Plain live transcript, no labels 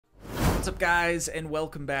What's up, guys, and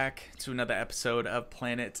welcome back to another episode of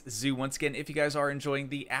Planet Zoo. Once again, if you guys are enjoying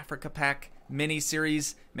the Africa Pack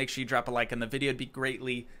mini-series, make sure you drop a like on the video. It'd be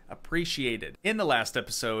greatly appreciated. In the last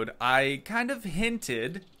episode, I kind of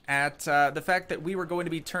hinted at the fact that we were going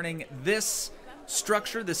to be turning this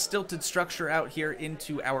structure, this stilted structure out here,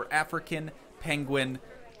 into our African penguin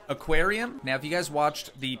aquarium. Now, if you guys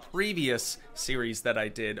watched the previous series that I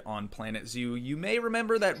did on Planet Zoo, you may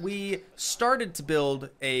remember that we started to build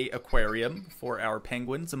a aquarium for our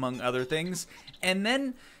penguins, among other things, and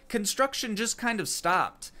then construction just kind of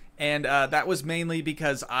stopped. And that was mainly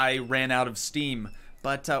because I ran out of steam.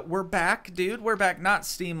 But we're back, dude. We're back. Not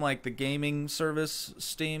Steam like the gaming service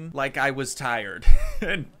Steam. Like, I was tired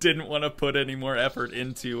and didn't want to put any more effort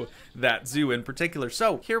into that zoo in particular.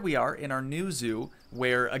 So here we are in our new zoo,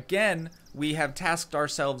 where again we have tasked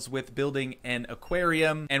ourselves with building an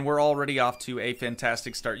aquarium, and we're already off to a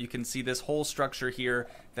fantastic start. You can see this whole structure here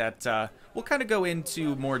that we'll kind of go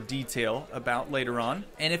into more detail about later on.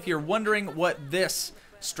 And if you're wondering what this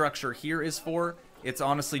structure here is for, it's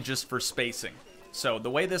honestly just for spacing. So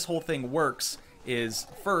the way this whole thing works is,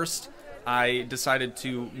 first, I decided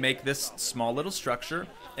to make this small little structure,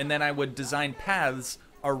 and then I would design paths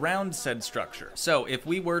around said structure. So if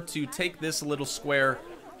we were to take this little square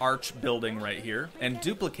arch building right here and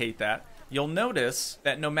duplicate that, you'll notice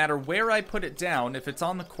that no matter where I put it down, if it's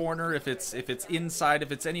on the corner, if it's inside,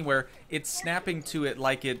 if it's anywhere, it's snapping to it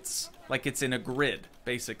like it's in a grid,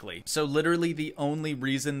 basically. So literally the only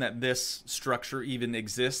reason that this structure even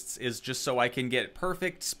exists is just so I can get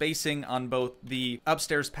perfect spacing on both the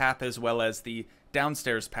upstairs path as well as the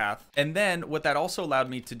downstairs path. And then what that also allowed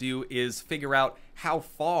me to do is figure out how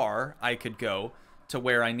far I could go to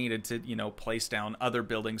where I needed to, you know, place down other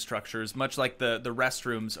building structures, much like the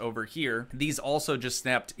restrooms over here. These also just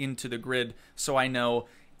snapped into the grid, so I know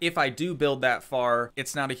if I do build that far,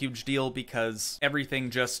 it's not a huge deal because everything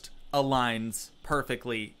just aligns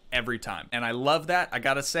perfectly every time. And I love that. I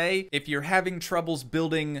gotta say, if you're having troubles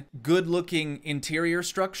building good-looking interior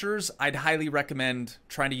structures, I'd highly recommend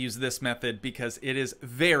trying to use this method because it is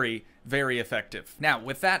very, very effective. Now,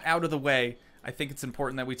 with that out of the way, I think it's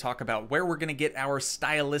important that we talk about where we're going to get our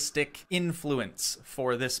stylistic influence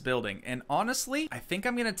for this building. And honestly, I think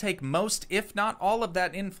I'm going to take most, if not all of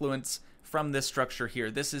that influence from this structure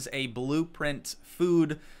here. This is a blueprint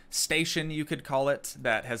food station, you could call it,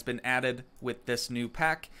 that has been added with this new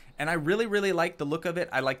pack. And I really, really like the look of it.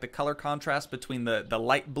 I like the color contrast between the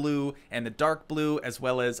light blue and the dark blue, as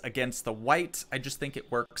well as against the white. I just think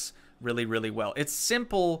it works really, really well. It's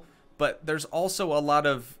simple, but there's also a lot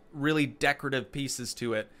of really decorative pieces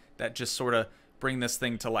to it that just sort of bring this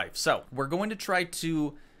thing to life. So we're going to try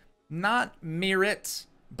to not mirror it,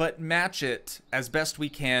 but match it as best we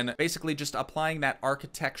can, basically just applying that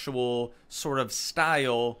architectural sort of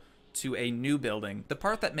style to a new building. The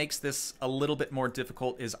part that makes this a little bit more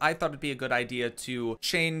difficult is I thought it'd be a good idea to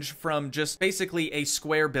change from just basically a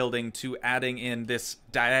square building to adding in this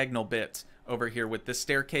diagonal bit over here with this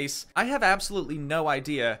staircase. I have absolutely no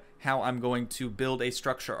idea how I'm going to build a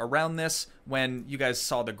structure around this when you guys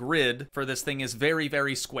saw the grid for this thing is very,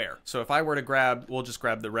 very square. So if I were to grab, we'll just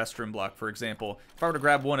grab the restroom block, for example. If I were to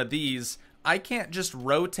grab one of these, I can't just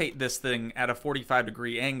rotate this thing at a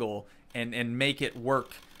 45-degree angle and make it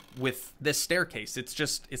work with this staircase.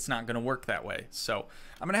 It's not going to work that way. So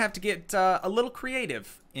I'm going to have to get a little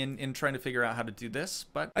creative in trying to figure out how to do this,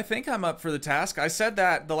 but I think I'm up for the task. I said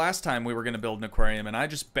that the last time we were going to build an aquarium, and I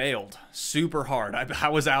just bailed super hard. I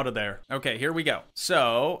was out of there. Okay, here we go.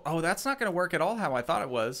 So, oh, that's not going to work at all how I thought it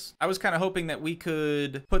was. I was kind of hoping that we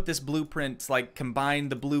could put this blueprint, like combine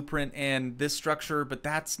the blueprint and this structure, but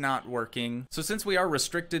that's not working. So since we are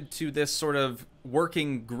restricted to this sort of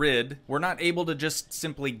working grid, we're not able to just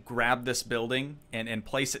simply grab this building and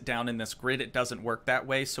place it down in this grid. It doesn't work that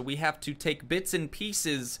way. So we have to take bits and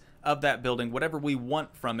pieces of that building, whatever we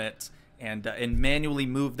want from it, and manually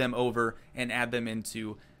move them over and add them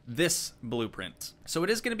into this blueprint. So it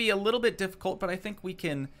is going to be a little bit difficult, but I think we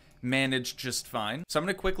can manage just fine. So I'm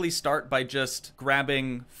going to quickly start by just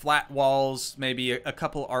grabbing flat walls, maybe a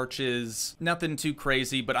couple arches, nothing too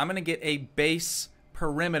crazy, but I'm going to get a base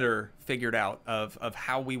perimeter figured out of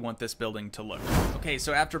how we want this building to look. Okay,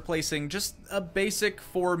 so after placing just a basic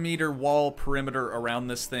 4-meter wall perimeter around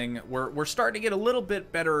this thing, we're starting to get a little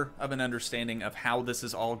bit better of an understanding of how this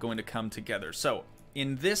is all going to come together. So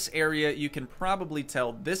in this area, you can probably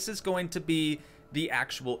tell this is going to be the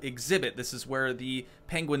actual exhibit. This is where the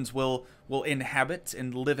penguins will inhabit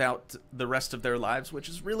and live out the rest of their lives, which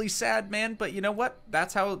is really sad, man, but you know what?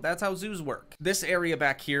 That's how zoos work. This area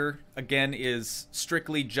back here, again, is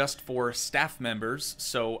strictly just for staff members,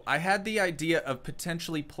 so I had the idea of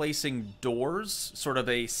potentially placing doors, sort of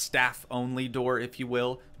a staff-only door, if you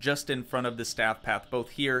will, just in front of the staff path,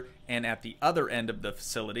 both here and at the other end of the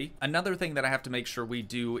facility. Another thing that I have to make sure we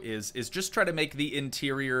do is just try to make the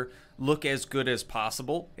interior look as good as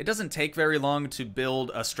possible. It doesn't take very long to build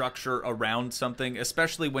a structure around something,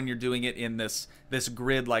 especially when you're doing it in this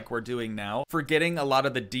grid like we're doing now. Forgetting a lot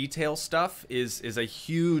of the detail stuff is a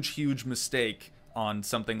huge mistake on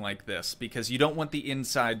something like this, because you don't want the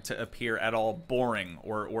inside to appear at all boring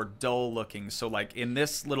or dull looking. So like in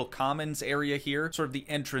this little commons area here, sort of the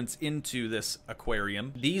entrance into this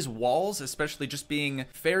aquarium, these walls, especially just being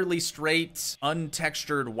fairly straight,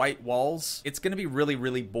 untextured white walls, it's going to be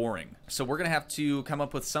really boring. So we're going to have to come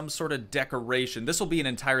up with some sort of decoration. This will be an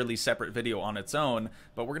entirely separate video on its own,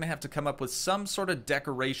 but we're going to have to come up with some sort of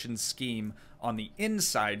decoration scheme on the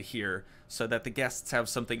inside here so that the guests have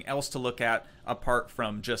something else to look at apart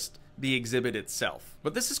from just the exhibit itself.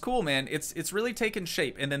 But this is cool, man. It's really taken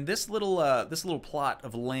shape. And then this little plot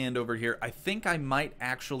of land over here, I think I might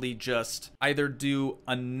actually just either do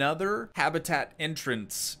another habitat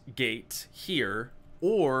entrance gate here,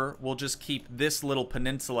 or we'll just keep this little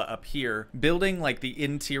peninsula up here, building like the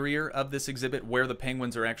interior of this exhibit where the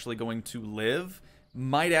penguins are actually going to live.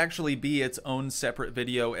 Might actually be its own separate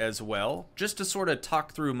video as well. Just to sort of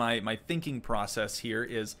talk through my thinking process here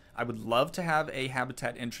is I would love to have a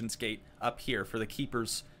habitat entrance gate up here for the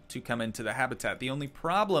keepers to come into the habitat. The only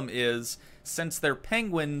problem is, since they're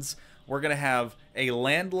penguins, we're gonna have a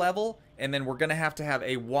land level and then we're gonna have to have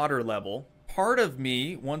a water level. Part of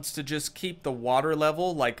me wants to just keep the water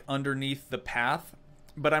level like underneath the path,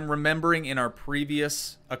 but I'm remembering in our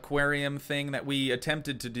previous aquarium thing that we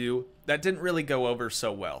attempted to do, that didn't really go over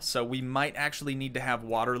so well. So we might actually need to have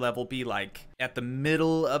water level be like at the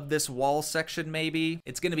middle of this wall section maybe.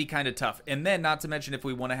 It's going to be kind of tough. And then not to mention if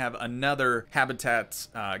we want to have another habitat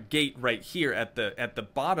gate right here at the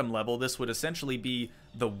bottom level, this would essentially be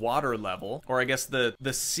the water level, or I guess the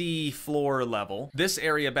sea floor level. This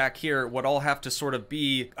area back here would all have to sort of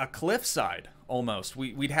be a cliffside. Almost.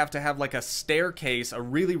 We'd have to have like a staircase, a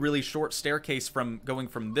really short staircase from going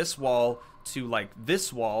from this wall to like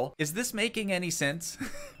this wall. Is this making any sense?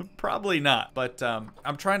 Probably not, but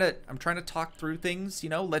I'm trying to talk through things, you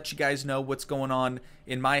know, let you guys know what's going on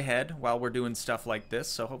in my head while we're doing stuff like this.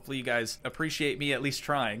 So hopefully you guys appreciate me at least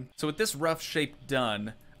trying. So with this rough shape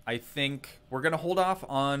done, I think we're going to hold off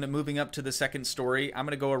on moving up to the second story. I'm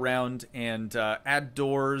going to go around and add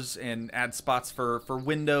doors and add spots for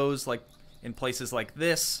windows, like in places like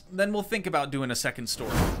this. Then we'll think about doing a second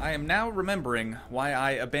story. I am now remembering why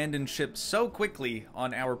I abandoned ship so quickly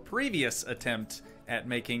on our previous attempt at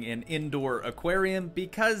making an indoor aquarium,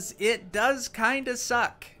 because it does kind of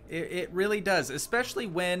suck. It really does, especially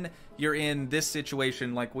when you're in this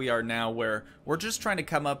situation like we are now, where we're just trying to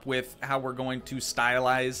come up with how we're going to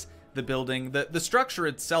stylize the building. The structure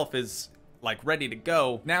itself is like ready to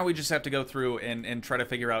go. Now we just have to go through and try to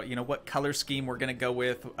figure out, you know, what color scheme we're gonna go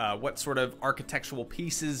with, what sort of architectural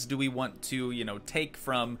pieces do we want to, you know, take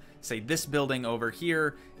from, say, this building over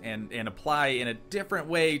here and apply in a different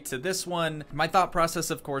way to this one. My thought process,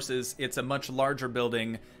 of course, is it's a much larger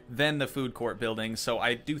building than the food court building, so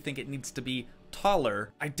I do think it needs to be taller.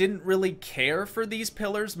 I didn't really care for these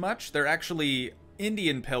pillars much. They're actually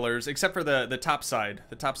Indian pillars, except for the top side.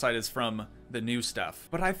 The top side is from the new stuff.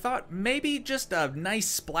 But I thought maybe just a nice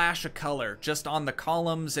splash of color just on the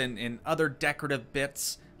columns and other decorative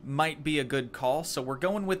bits might be a good call. So we're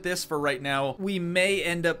going with this for right now. We may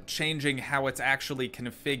end up changing how it's actually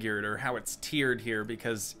configured or how it's tiered here,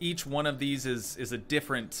 because each one of these is a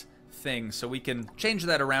different thing. So we can change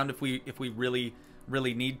that around if we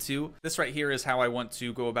really need to. This right here is how I want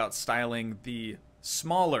to go about styling the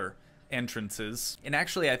smaller entrances. And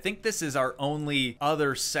actually, I think this is our only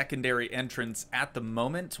other secondary entrance at the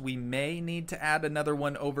moment. We may need to add another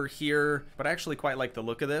one over here, but I actually quite like the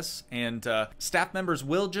look of this. And staff members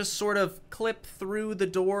will just sort of clip through the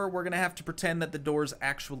door. We're gonna have to pretend that the door's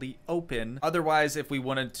actually open. Otherwise, if we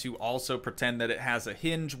wanted to also pretend that it has a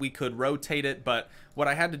hinge, we could rotate it. But what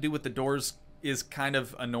I had to do with the doors is kind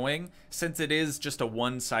of annoying. Since it is just a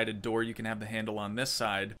one-sided door, you can have the handle on this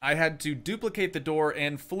side. I had to duplicate the door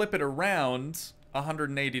and flip it around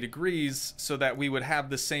 180 degrees so that we would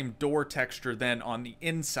have the same door texture then on the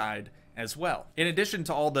inside as well. In addition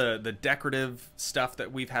to all the decorative stuff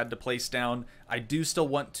that we've had to place down, I do still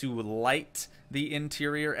want to light the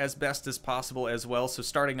interior as best as possible as well. So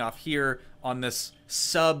starting off here on this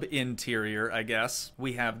sub-interior, I guess,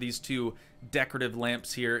 we have these two decorative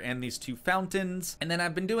lamps here and these two fountains. And then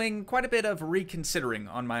I've been doing quite a bit of reconsidering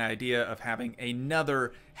on my idea of having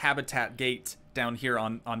another habitat gate down here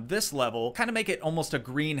on this level, kind of make it almost a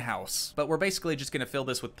greenhouse. But we're basically just gonna fill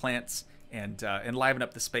this with plants and liven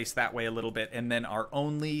up the space that way a little bit, and then our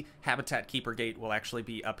only habitat keeper gate will actually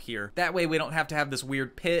be up here. That way we don't have to have this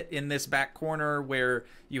weird pit in this back corner where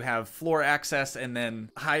you have floor access and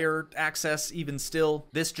then higher access even still.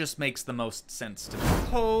 This just makes the most sense to me.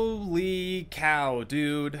 Holy cow,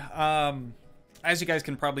 dude. As you guys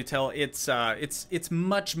can probably tell, it's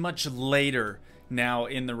much later now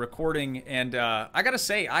in the recording, and I gotta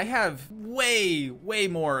say, I have way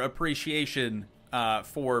more appreciation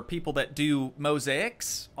for people that do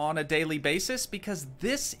mosaics on a daily basis, because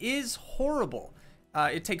this is horrible.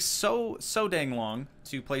 It takes so dang long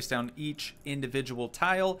to place down each individual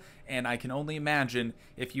tile, and I can only imagine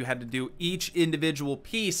if you had to do each individual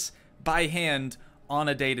piece by hand on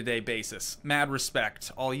a day-to-day basis. Mad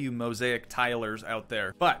respect, all you mosaic tilers out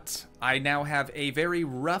there. But I now have a very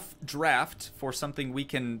rough draft for something we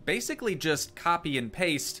can basically just copy and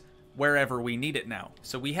paste wherever we need it now.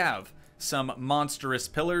 So we have some monstrous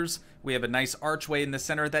pillars. We have a nice archway in the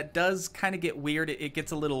center that does kind of get weird. It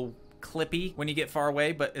gets a little clippy when you get far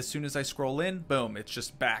away, but as soon as I scroll in, boom, it's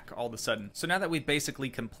just back all of a sudden. So now that we've basically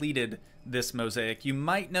completed this mosaic, you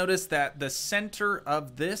might notice that the center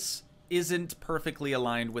of this isn't perfectly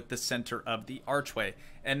aligned with the center of the archway.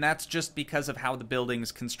 And that's just because of how the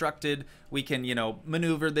building's constructed. We can, you know,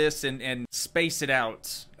 maneuver this and space it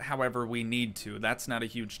out however we need to. That's not a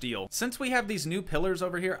huge deal. Since we have these new pillars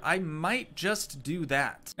over here, I might just do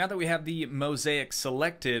that. Now that we have the mosaic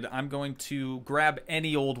selected, I'm going to grab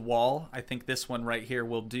any old wall. I think this one right here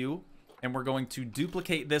will do. And we're going to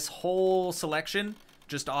duplicate this whole selection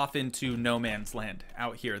just off into no man's land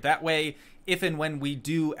out here. That way, if and when we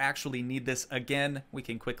do actually need this again, we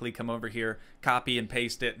can quickly come over here, copy and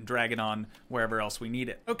paste it, and drag it on wherever else we need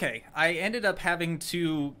it. Okay, I ended up having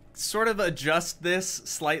to sort of adjust this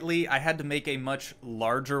slightly. I had to make a much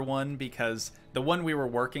larger one because the one we were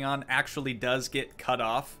working on actually does get cut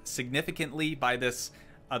off significantly by this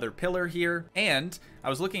other pillar here. And I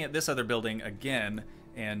was looking at this other building again,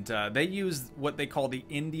 and they use what they call the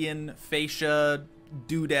Indian fascia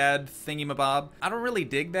doodad thingamabob. I don't really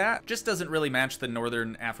dig that. Just doesn't really match the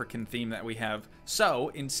Northern African theme that we have.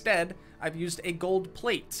 So instead, I've used a gold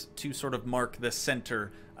plate to sort of mark the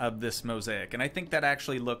center of this mosaic. And I think that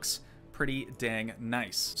actually looks pretty dang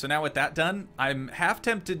nice. So now with that done, I'm half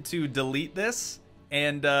tempted to delete this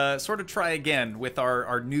and sort of try again with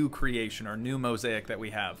our new creation, our new mosaic that we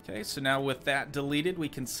have. Okay, so now with that deleted, we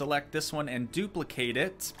can select this one and duplicate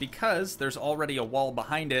it because there's already a wall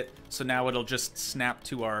behind it, so now it'll just snap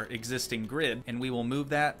to our existing grid, and we will move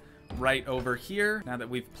that right over here. Now that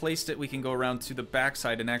we've placed it, we can go around to the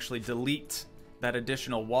backside and actually delete that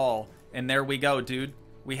additional wall, and there we go, dude.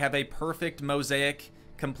 We have a perfect mosaic,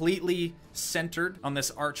 completely centered on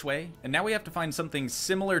this archway, and now we have to find something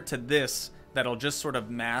similar to this that'll just sort of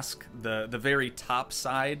mask the very top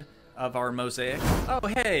side of our mosaic. Oh,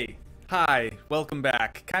 hey. Hi, welcome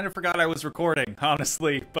back. Kind of forgot I was recording,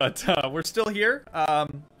 honestly, but we're still here,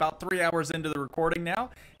 about 3 hours into the recording now,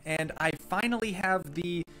 and I finally have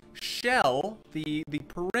the shell, the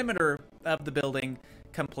perimeter of the building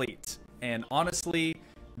complete. And honestly,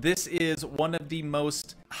 this is one of the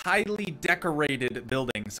most highly decorated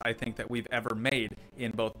buildings I think that we've ever made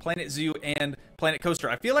in both Planet Zoo and Planet Coaster.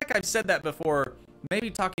 I feel like I've said that before, maybe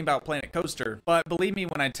talking about Planet Coaster, but believe me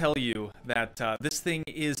when I tell you that this thing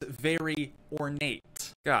is very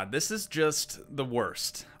ornate. God, this is just the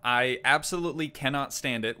worst. I absolutely cannot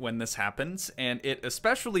stand it when this happens, and it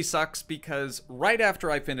especially sucks because right after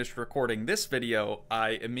I finished recording this video,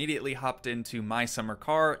 I immediately hopped into my summer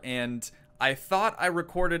car, and I thought I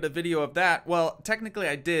recorded a video of that. Well, technically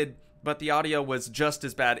I did, but the audio was just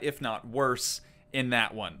as bad, if not worse, in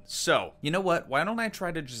that one. So, you know what? Why don't I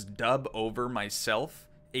try to just dub over myself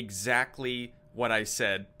exactly what I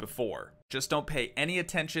said before? Just don't pay any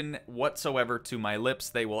attention whatsoever to my lips.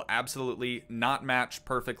 They will absolutely not match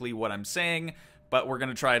perfectly what I'm saying, but we're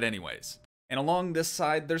gonna try it anyways. And along this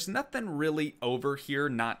side, there's nothing really over here,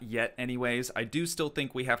 not yet anyways. I do still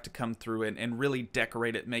think we have to come through it and really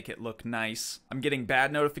decorate it, make it look nice. I'm getting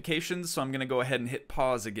bad notifications, so I'm gonna go ahead and hit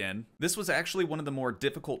pause again. This was actually one of the more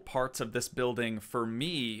difficult parts of this building for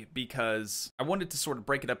me because I wanted to sort of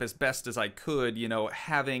break it up as best as I could, you know,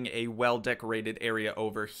 having a well-decorated area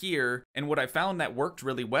over here. And what I found that worked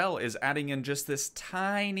really well is adding in just this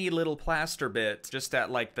tiny little plaster bit just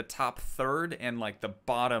at like the top third and like the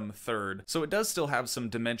bottom third. So it does still have some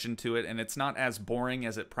dimension to it, and it's not as boring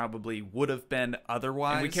as it probably would have been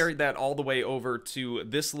otherwise. And we carried that all the way over to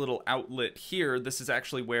this little outlet here. This is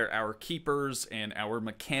actually where our keepers and our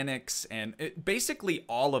mechanics and basically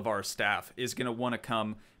all of our staff is going to want to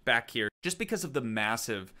come back here just because of the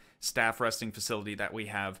massive staff resting facility that we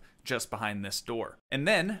have just behind this door. And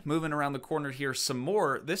then moving around the corner here some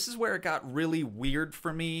more, this is where it got really weird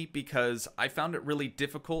for me because I found it really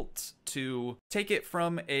difficult to take it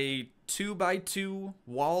from a 2x2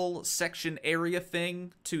 wall section area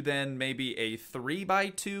thing to then maybe a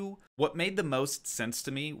 3x2. What made the most sense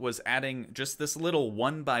to me was adding just this little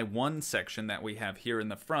 1x1 section that we have here in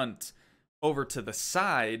the front over to the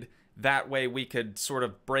side. That way we could sort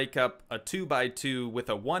of break up a 2x2 with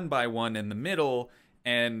a 1x1 in the middle.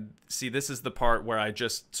 And see, this is the part where I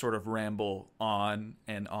just sort of ramble on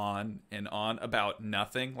and on and on about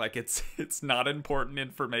nothing. Like it's not important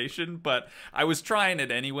information, but I was trying it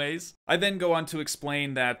anyways. I then go on to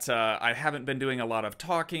explain that I haven't been doing a lot of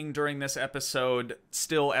talking during this episode.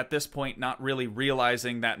 Still at this point, not really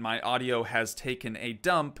realizing that my audio has taken a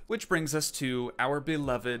dump, which brings us to our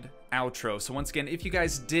beloved outro. So once again, if you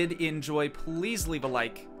guys did enjoy, please leave a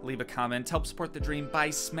like, leave a comment, help support the dream by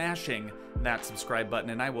smashing that subscribe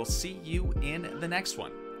button, and I will see you in the next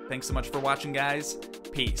one. Thanks so much for watching, guys.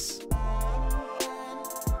 Peace.